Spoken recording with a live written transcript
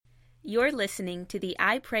You're listening to the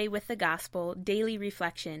iPray with the Gospel Daily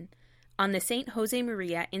Reflection on the St. Jose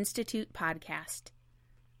Maria Institute podcast.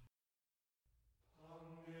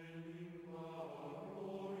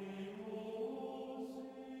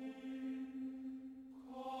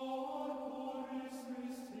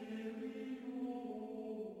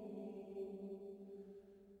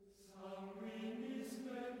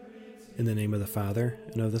 In the name of the Father,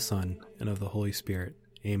 and of the Son, and of the Holy Spirit.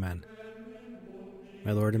 Amen.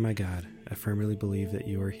 My Lord and my God, I firmly believe that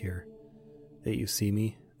you are here, that you see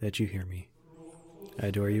me, that you hear me. I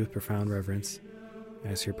adore you with profound reverence. I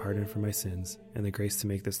ask your pardon for my sins, and the grace to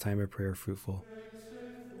make this time of prayer fruitful.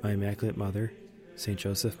 My Immaculate Mother, Saint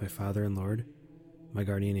Joseph, my Father and Lord, my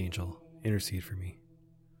guardian angel, intercede for me.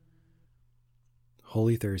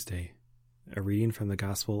 Holy Thursday, a reading from the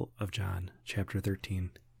Gospel of John, chapter 13.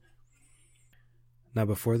 Now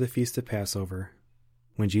before the feast of Passover,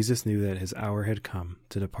 when Jesus knew that his hour had come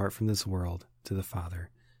to depart from this world to the Father,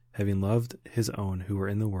 having loved his own who were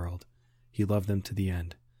in the world, he loved them to the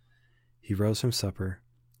end. He rose from supper,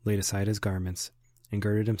 laid aside his garments, and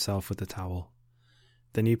girded himself with a towel.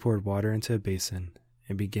 Then he poured water into a basin,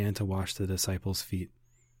 and began to wash the disciples' feet,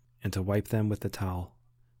 and to wipe them with the towel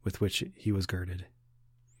with which he was girded.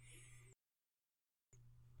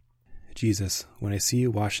 Jesus, when I see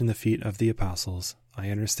you washing the feet of the apostles, I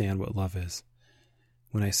understand what love is.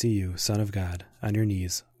 When I see you, Son of God, on your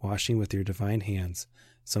knees, washing with your divine hands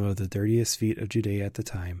some of the dirtiest feet of Judea at the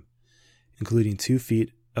time, including 2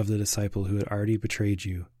 feet of the disciple who had already betrayed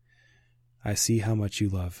you, I see how much you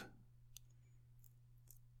love.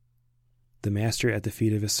 The Master at the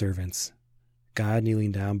feet of his servants, God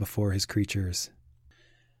kneeling down before his creatures,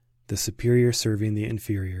 the superior serving the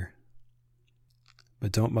inferior.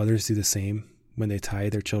 But don't mothers do the same when they tie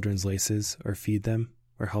their children's laces or feed them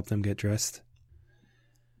or help them get dressed?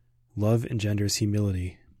 Love engenders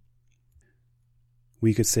humility.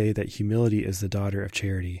 We could say that humility is the daughter of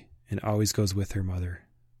charity and always goes with her mother.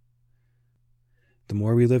 The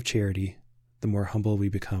more we live charity, the more humble we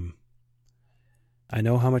become. I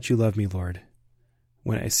know how much you love me, Lord,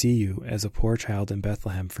 when I see you as a poor child in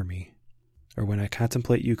Bethlehem for me, or when I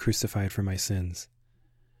contemplate you crucified for my sins.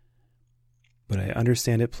 But I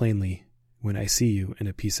understand it plainly when I see you in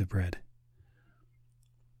a piece of bread.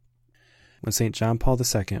 When St. John Paul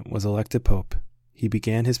II was elected Pope, he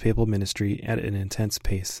began his papal ministry at an intense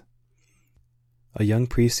pace. A young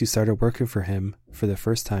priest who started working for him for the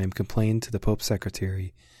first time complained to the Pope's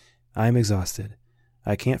secretary, "I am exhausted.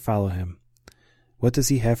 I can't follow him. What does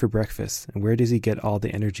he have for breakfast, and where does he get all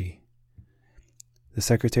the energy?" The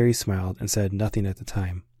secretary smiled and said nothing at the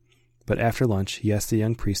time, but after lunch he asked the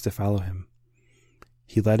young priest to follow him.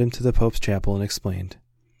 He led him to the Pope's chapel and explained,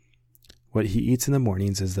 "What he eats in the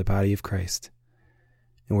mornings is the body of Christ,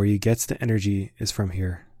 and where he gets the energy is from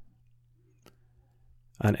here."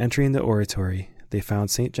 On entering the oratory, they found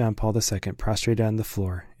St. John Paul II prostrated on the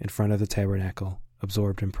floor in front of the tabernacle,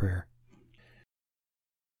 absorbed in prayer.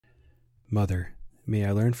 Mother, may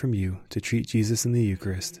I learn from you to treat Jesus in the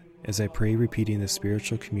Eucharist as I pray repeating the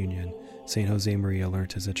spiritual communion St. Jose Maria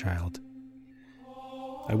learnt as a child.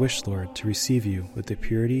 I wish, Lord, to receive you with the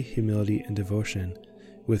purity, humility, and devotion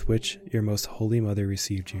with which your most holy mother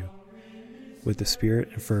received you, with the spirit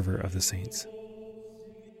and fervor of the saints.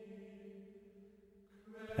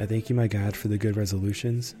 I thank you, my God, for the good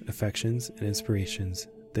resolutions, affections, and inspirations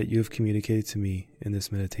that you have communicated to me in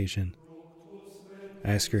this meditation.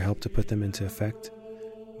 I ask your help to put them into effect.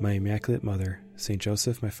 My Immaculate Mother, Saint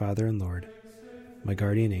Joseph, my Father and Lord, my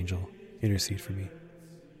guardian angel, intercede for me.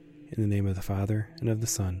 In the name of the Father, and of the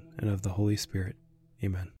Son, and of the Holy Spirit.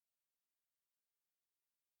 Amen.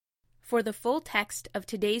 For the full text of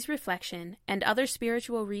today's reflection and other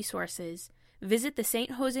spiritual resources, visit the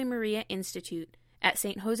St. Jose Maria Institute at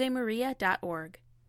stjosemaria.org.